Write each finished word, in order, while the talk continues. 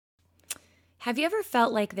Have you ever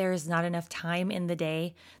felt like there is not enough time in the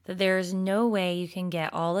day, that there is no way you can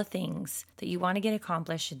get all the things that you want to get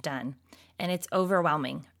accomplished done, and it's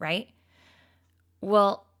overwhelming, right?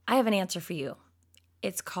 Well, I have an answer for you.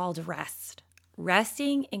 It's called rest.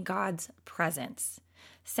 Resting in God's presence.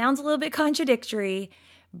 Sounds a little bit contradictory,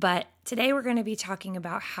 but today we're going to be talking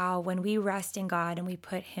about how when we rest in God and we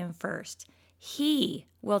put Him first, He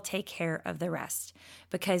will take care of the rest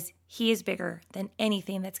because He is bigger than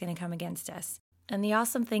anything that's going to come against us. And the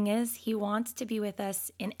awesome thing is, He wants to be with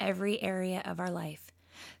us in every area of our life.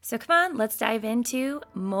 So come on, let's dive into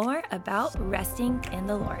more about resting in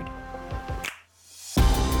the Lord.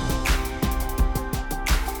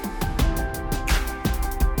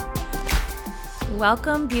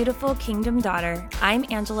 Welcome, beautiful Kingdom daughter. I'm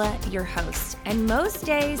Angela, your host, and most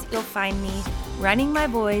days you'll find me running my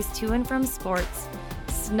boys to and from sports,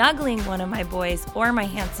 snuggling one of my boys or my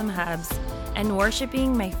handsome hubs, and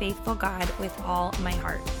worshiping my faithful God with all my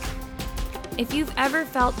heart. If you've ever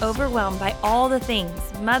felt overwhelmed by all the things,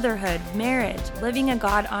 motherhood, marriage, living a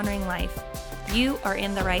God-honoring life, you are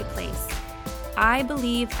in the right place. I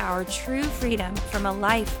believe our true freedom from a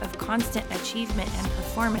life of constant achievement and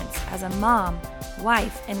performance as a mom,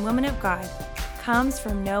 wife, and woman of God comes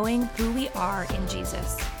from knowing who we are in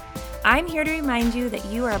Jesus. I'm here to remind you that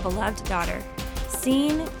you are a beloved daughter,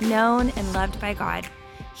 seen, known, and loved by God.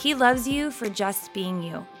 He loves you for just being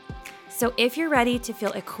you. So if you're ready to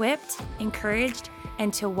feel equipped, encouraged,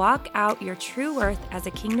 and to walk out your true worth as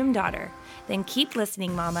a Kingdom daughter, then keep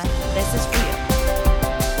listening, Mama. This is for you.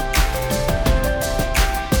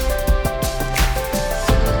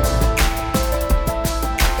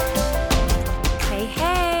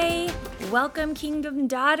 Welcome, Kingdom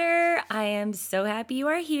daughter. I am so happy you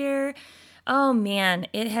are here. Oh man,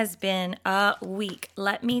 it has been a week,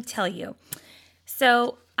 let me tell you.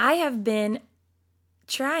 So I have been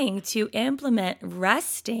trying to implement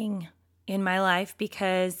resting in my life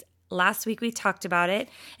because last week we talked about it.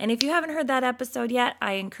 And if you haven't heard that episode yet,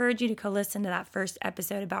 I encourage you to go listen to that first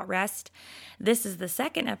episode about rest. This is the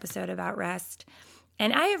second episode about rest.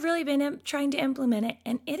 And I have really been trying to implement it,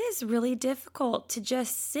 and it is really difficult to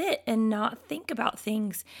just sit and not think about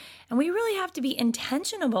things. And we really have to be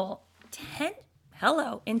intentional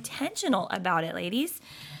about it, ladies.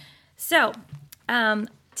 So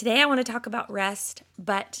today I want to talk about rest,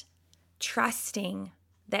 but trusting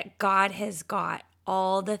that God has got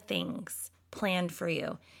all the things planned for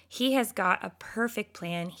you. He has got a perfect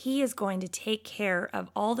plan. He is going to take care of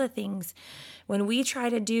all the things. When we try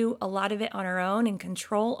to do a lot of it on our own and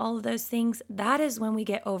control all of those things, that is when we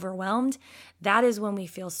get overwhelmed. That is when we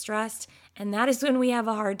feel stressed. And that is when we have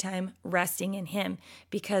a hard time resting in Him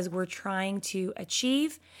because we're trying to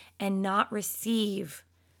achieve and not receive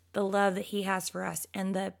the love that He has for us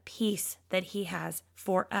and the peace that He has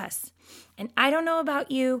for us. And I don't know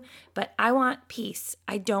about you, but I want peace.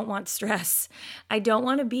 I don't want stress. I don't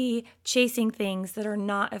want to be chasing things that are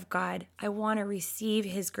not of God. I want to receive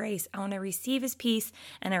His grace. I want to receive His peace,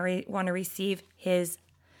 and I want to receive His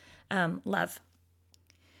love.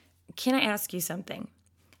 Can I ask you something?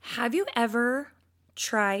 Have you ever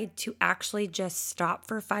tried to actually just stop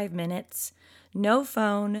for 5 minutes? No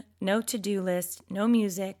phone, no to-do list, no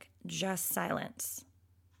music, just silence.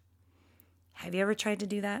 Have you ever tried to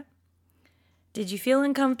do that? Did you feel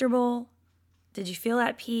uncomfortable? Did you feel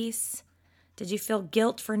at peace? Did you feel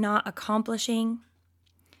guilt for not accomplishing?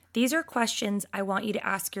 These are questions I want you to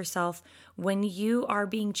ask yourself when you are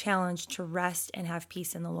being challenged to rest and have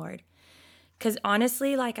peace in the Lord. Because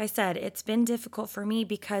honestly, like I said, it's been difficult for me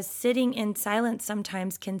because sitting in silence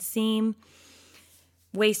sometimes can seem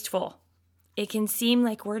wasteful. It can seem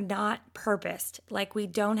like we're not purposed, like we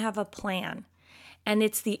don't have a plan. And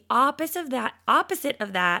it's the opposite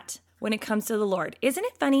of that when it comes to the Lord. Isn't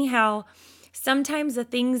it funny how sometimes the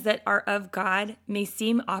things that are of God may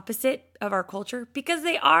seem opposite of our culture? Because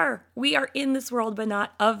they are. We are in this world, but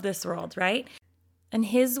not of this world, right? And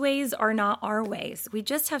His ways are not our ways. We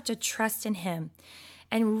just have to trust in Him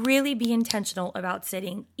and really be intentional about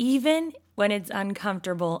sitting, even when it's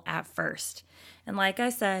uncomfortable at first. And like I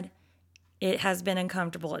said, it has been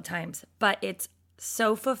uncomfortable at times, but it's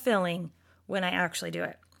so fulfilling when I actually do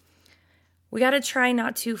it. We got to try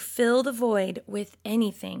not to fill the void with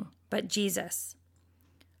anything but Jesus.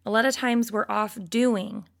 A lot of times we're off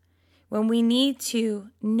doing when we need to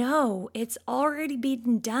know it's already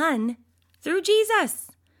been done through Jesus.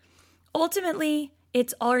 Ultimately,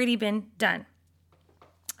 it's already been done.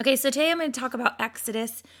 Okay, so today I'm going to talk about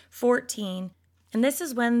Exodus 14. And this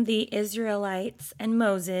is when the Israelites and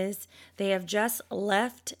Moses, they have just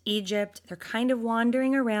left Egypt. They're kind of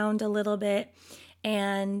wandering around a little bit.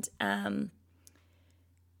 And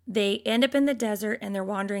They end up in the desert and they're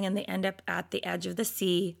wandering and they end up at the edge of the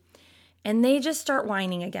sea. And they just start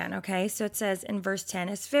whining again, okay? So it says in verse 10,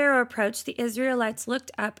 as Pharaoh approached, the Israelites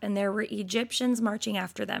looked up and there were Egyptians marching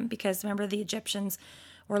after them. Because remember, the Egyptians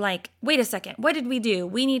were like, wait a second, what did we do?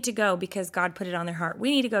 We need to go because God put it on their heart.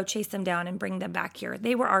 We need to go chase them down and bring them back here.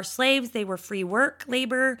 They were our slaves. They were free work,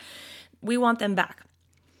 labor. We want them back.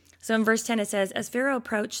 So in verse 10 it says, as Pharaoh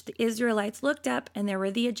approached, the Israelites looked up and there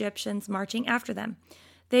were the Egyptians marching after them.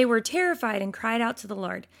 They were terrified and cried out to the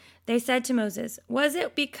Lord. They said to Moses, was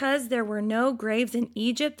it because there were no graves in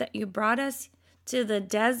Egypt that you brought us to the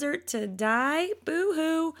desert to die?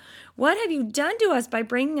 Boo-hoo! What have you done to us by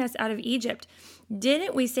bringing us out of Egypt?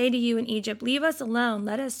 Didn't we say to you in Egypt, leave us alone,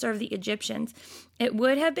 let us serve the Egyptians? It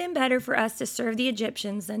would have been better for us to serve the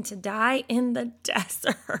Egyptians than to die in the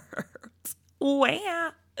desert.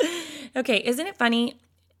 Wow. Okay, isn't it funny?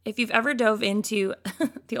 If you've ever dove into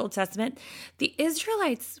the Old Testament, the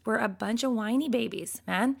Israelites were a bunch of whiny babies,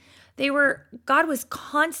 man. God was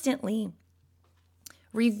constantly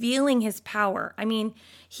revealing his power. I mean,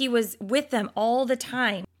 he was with them all the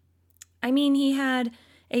time. I mean, he had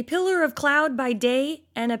a pillar of cloud by day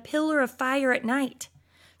and a pillar of fire at night.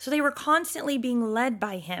 So they were constantly being led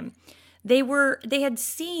by him. They had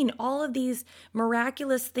seen all of these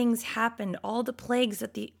miraculous things happen, all the plagues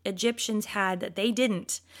that the Egyptians had that they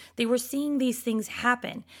didn't. They were seeing these things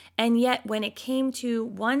happen. And yet when it came to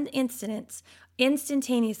one incident,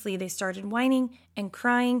 instantaneously they started whining and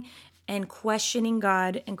crying and questioning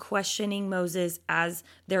God and questioning Moses as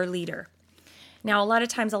their leader. Now, a lot of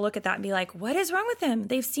times I'll look at that and be like, what is wrong with them?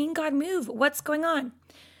 They've seen God move. What's going on?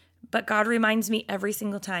 But God reminds me every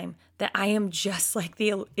single time that I am just like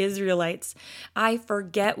the Israelites. I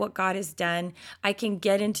forget what God has done. I can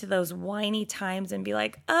get into those whiny times and be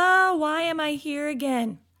like, oh, why am I here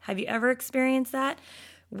again? Have you ever experienced that?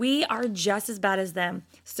 We are just as bad as them.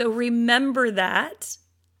 So remember that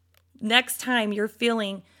next time you're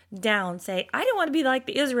feeling down, say, I don't want to be like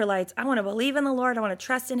the Israelites. I want to believe in the Lord. I want to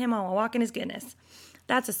trust in him. I want to walk in his goodness.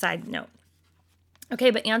 That's a side note. Okay,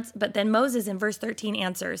 but then Moses in verse 13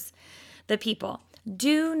 answers the people,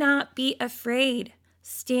 do not be afraid.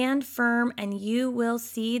 Stand firm and you will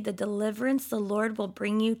see the deliverance the Lord will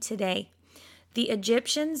bring you today. The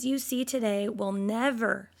Egyptians you see today will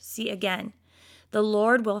never see again. The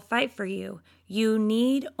Lord will fight for you. You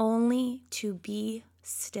need only to be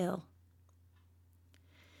still.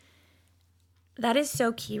 That is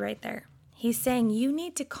so key right there. He's saying you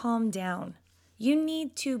need to calm down. You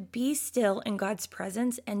need to be still in God's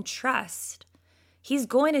presence and trust. He's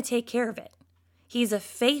going to take care of it. He's a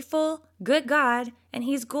faithful, good God, and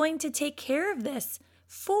he's going to take care of this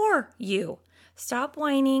for you. Stop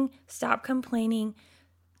whining. Stop complaining.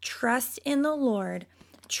 Trust in the Lord.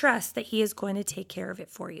 Trust that he is going to take care of it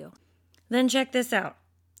for you. Then check this out.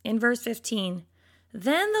 In verse 15,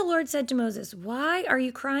 then the Lord said to Moses, why are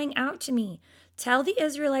you crying out to me? Tell the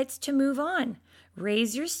Israelites to move on.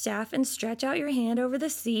 Raise your staff and stretch out your hand over the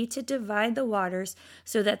sea to divide the waters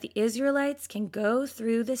so that the Israelites can go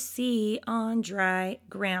through the sea on dry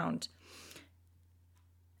ground.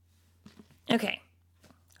 Okay,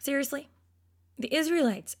 seriously? The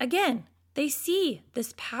Israelites, again, they see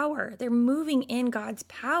this power. They're moving in God's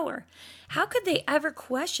power. How could they ever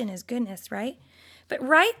question his goodness, right? But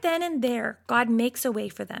right then and there, God makes a way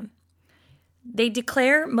for them.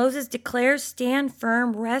 Moses declares, stand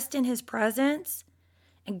firm, rest in his presence,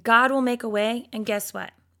 and God will make a way. And guess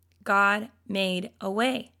what? God made a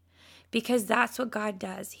way because that's what God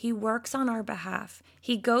does. He works on our behalf.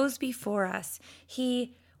 He goes before us.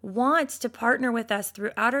 He wants to partner with us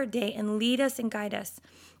throughout our day and lead us and guide us.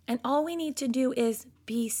 And all we need to do is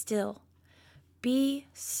be still. Be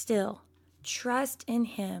still. Trust in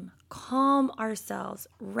him. Calm ourselves.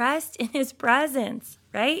 Rest in his presence,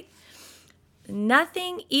 right?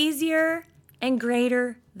 Nothing easier and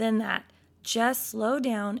greater than that. Just slow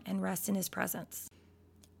down and rest in his presence.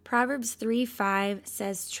 Proverbs 3:5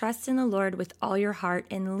 says, trust in the Lord with all your heart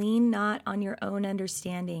and lean not on your own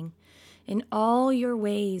understanding. In all your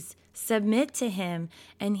ways, submit to him,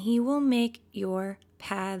 and he will make your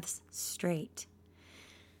paths straight.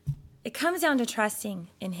 It comes down to trusting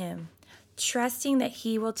in him, trusting that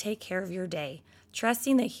he will take care of your day,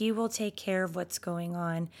 trusting that he will take care of what's going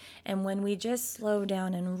on. And when we just slow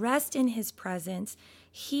down and rest in his presence,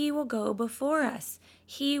 he will go before us.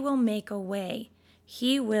 He will make a way.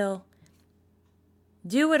 He will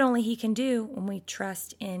do what only he can do when we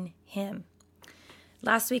trust in him.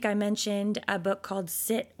 Last week I mentioned a book called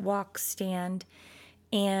Sit, Walk, Stand,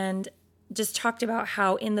 and just talked about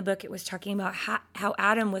how in the book it was talking about how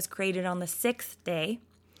Adam was created on the 6th day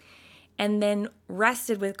and then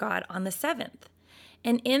rested with God on the 7th.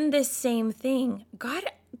 And in this same thing, God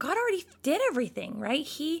already did everything, right?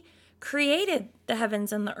 He created the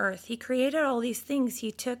heavens and the earth. He created all these things.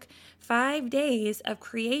 He took 5 days of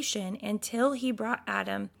creation until he brought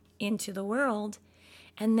Adam into the world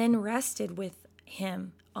and then rested with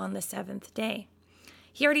him on the seventh day.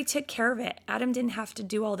 He already took care of it. Adam didn't have to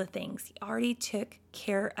do all the things. He already took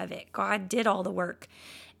care of it. God did all the work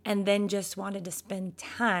and then just wanted to spend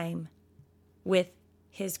time with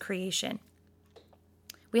his creation.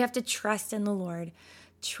 We have to trust in the Lord.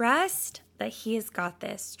 Trust that he has got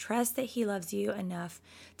this. Trust that he loves you enough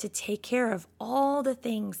to take care of all the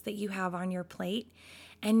things that you have on your plate.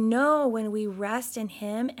 And know when we rest in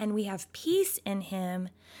him and we have peace in him,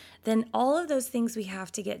 then all of those things we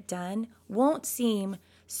have to get done won't seem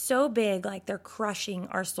so big, like they're crushing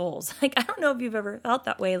our souls. Like, I don't know if you've ever felt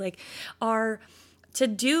that way. Like, our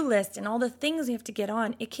to-do list and all the things we have to get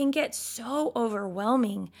on, it can get so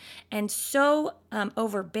overwhelming and so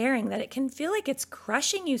overbearing that it can feel like it's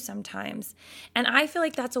crushing you sometimes. And I feel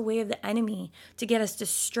like that's a way of the enemy to get us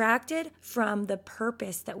distracted from the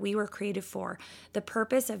purpose that we were created for, the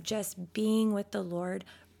purpose of just being with the Lord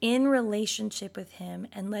in relationship with him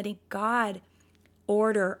and letting God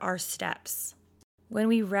order our steps. When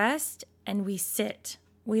we rest and we sit,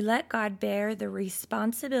 we let God bear the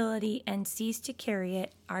responsibility and cease to carry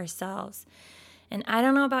it ourselves. And I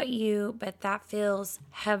don't know about you, but that feels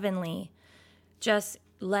heavenly. Just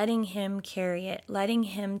letting him carry it, letting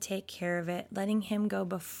him take care of it, letting him go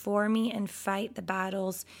before me and fight the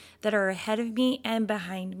battles that are ahead of me and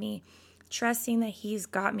behind me. Trusting that he's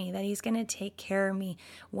got me, that he's going to take care of me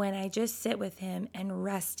when I just sit with him and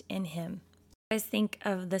rest in him. I always think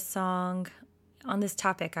of the song, on this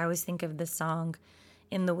topic, I always think of the song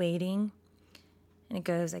In the Waiting. And it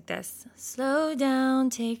goes like this. Slow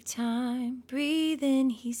down, take time, breathe in,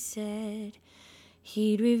 he said.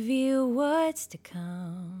 He'd reveal what's to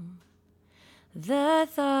come. The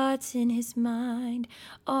thoughts in his mind,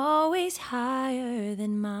 always higher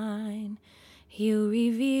than mine. He'll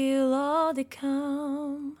reveal all to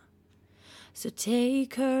come. So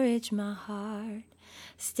take courage, my heart.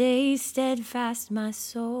 Stay steadfast, my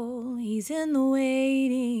soul. He's in the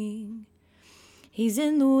waiting. He's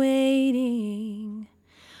in the waiting.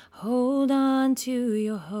 Hold on to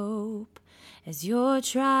your hope as your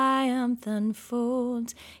triumph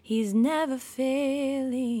unfolds. He's never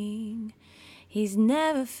failing. He's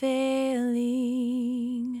never failing.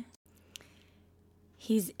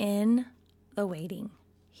 He's in the waiting.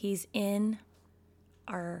 He's in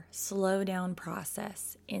our slow down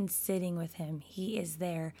process in sitting with him. He is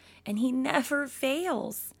there and he never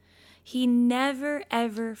fails. He never,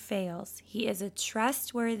 ever fails. He is a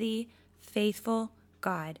trustworthy, faithful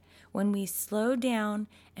God. When we slow down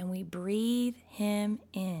and we breathe him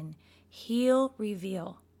in, he'll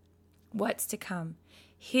reveal what's to come.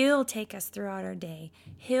 He'll take us throughout our day.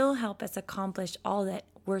 He'll help us accomplish all that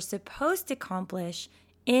we're supposed to accomplish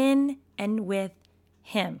in and with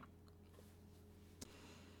him.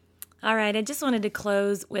 All right, I just wanted to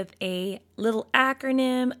close with a little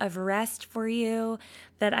acronym of REST for you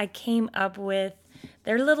that I came up with.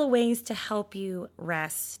 They're little ways to help you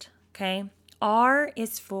rest, okay? R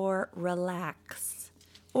is for relax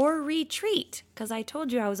or retreat, because I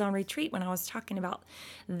told you I was on retreat when I was talking about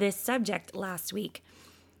this subject last week.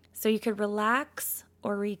 So you could relax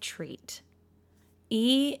or retreat.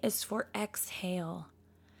 E is for exhale.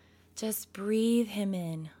 Just breathe him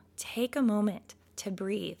in. Take a moment to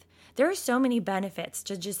breathe. There are so many benefits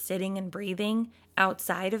to just sitting and breathing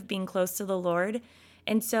outside of being close to the Lord.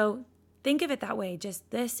 And so think of it that way. Just,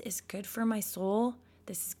 this is good for my soul.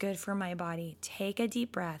 This is good for my body. Take a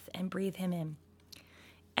deep breath and breathe him in.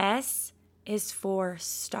 S is for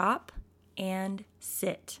stop and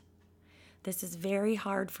sit. This is very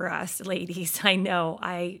hard for us, ladies. I know.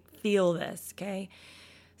 I feel this, okay?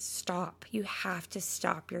 Stop. You have to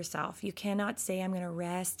stop yourself. You cannot say, I'm going to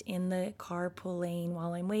rest in the carpool lane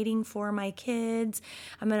while I'm waiting for my kids.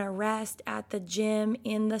 I'm going to rest at the gym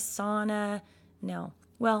in the sauna. No.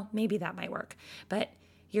 Well, maybe that might work, but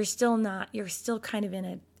you're still kind of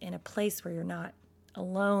in a place where you're not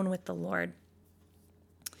alone with the Lord.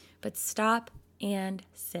 But stop and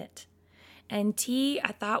sit. And T,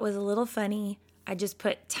 I thought was a little funny. I just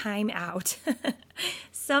put time out.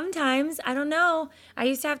 Sometimes, I don't know. I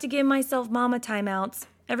used to have to give myself mama timeouts.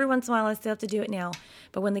 Every once in a while, I still have to do it now.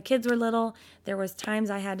 But when the kids were little, there was times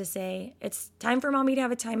I had to say, it's time for mommy to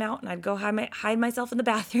have a timeout. And I'd go hide myself in the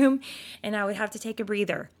bathroom and I would have to take a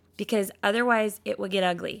breather because otherwise it would get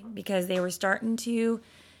ugly because they were starting to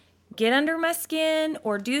get under my skin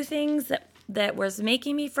or do things that was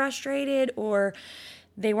making me frustrated, or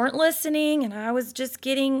they weren't listening and I was just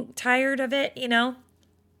getting tired of it,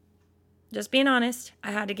 just being honest,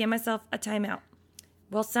 I had to give myself a timeout.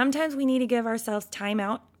 Well, sometimes we need to give ourselves time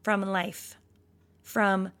out from life,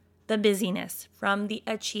 from the busyness, from the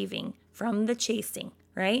achieving, from the chasing,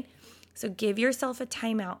 right? So give yourself a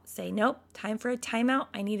timeout. Say, nope, time for a timeout.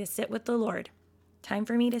 I need to sit with the Lord. Time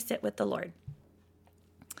for me to sit with the Lord.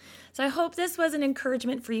 So I hope this was an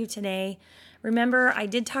encouragement for you today. Remember, I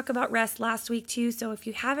did talk about rest last week too. So if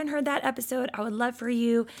you haven't heard that episode, I would love for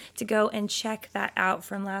you to go and check that out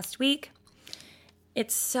from last week.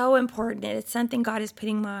 It's so important. It's something God is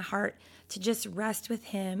putting in my heart to just rest with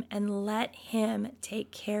Him and let Him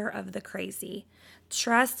take care of the crazy.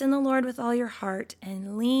 Trust in the Lord with all your heart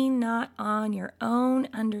and lean not on your own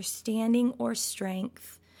understanding or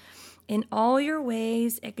strength. In all your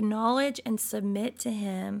ways, acknowledge and submit to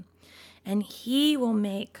Him, and He will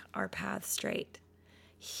make our path straight.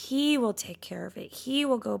 He will take care of it. He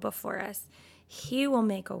will go before us. He will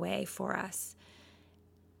make a way for us.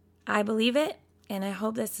 I believe it, and I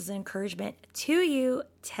hope this is an encouragement to you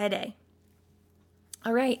today.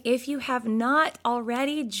 All right, if you have not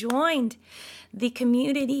already joined the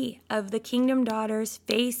community of the Kingdom Daughters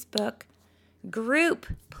Facebook group,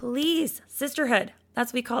 please, sisterhood,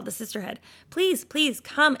 that's what we call it, the sisterhood. Please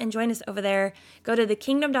come and join us over there. Go to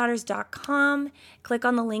thekingdomdaughters.com, click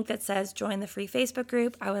on the link that says join the free Facebook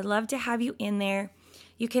group. I would love to have you in there.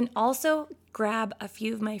 You can also grab a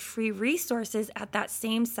few of my free resources at that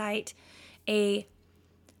same site, a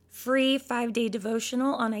free 5-day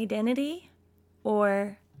devotional on identity,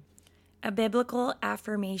 or a biblical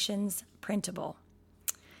affirmations printable.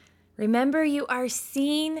 Remember, you are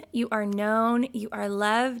seen, you are known, you are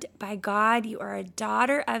loved by God, you are a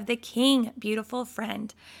daughter of the King, beautiful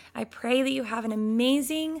friend. I pray that you have an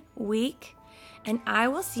amazing week, and I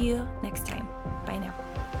will see you next time. Bye now.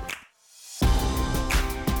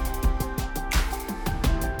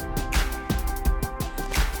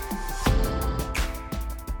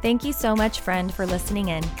 Thank you so much, friend, for listening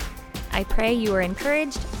in. I pray you are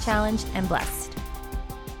encouraged, challenged, and blessed.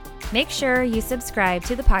 Make sure you subscribe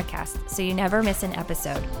to the podcast so you never miss an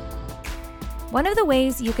episode. One of the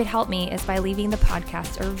ways you could help me is by leaving the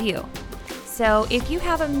podcast a review. So if you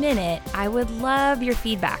have a minute, I would love your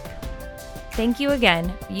feedback. Thank you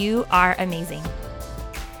again. You are amazing.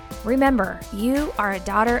 Remember, you are a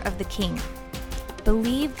daughter of the King.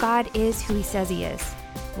 Believe God is who He says He is.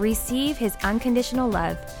 Receive His unconditional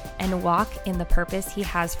love and walk in the purpose He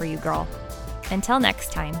has for you, girl. Until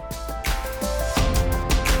next time.